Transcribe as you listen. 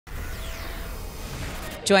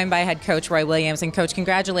joined by head coach Roy Williams. And, Coach,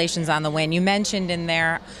 congratulations on the win. You mentioned in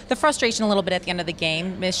there the frustration a little bit at the end of the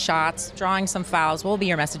game, missed shots, drawing some fouls. What will be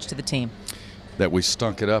your message to the team? That we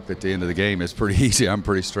stunk it up at the end of the game is pretty easy. I'm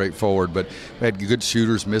pretty straightforward, but we had good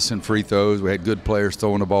shooters missing free throws. We had good players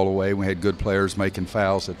throwing the ball away. We had good players making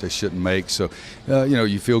fouls that they shouldn't make. So,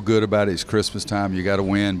 you feel good about it. It's Christmas time. You got to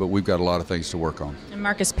win, but we've got a lot of things to work on. And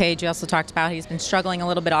Marcus Page, you also talked about, he's been struggling a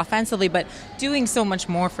little bit offensively, but doing so much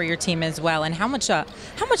more for your team as well. And how much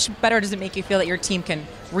better does it make you feel that your team can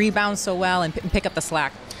rebound so well and pick up the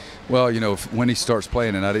slack? Well, when he starts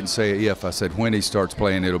playing, and I didn't say if, I said when he starts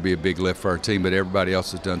playing, it'll be a big lift for our team, but everybody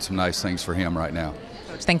else has done some nice things for him right now.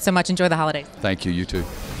 Coach, thanks so much. Enjoy the holidays. Thank you. You too.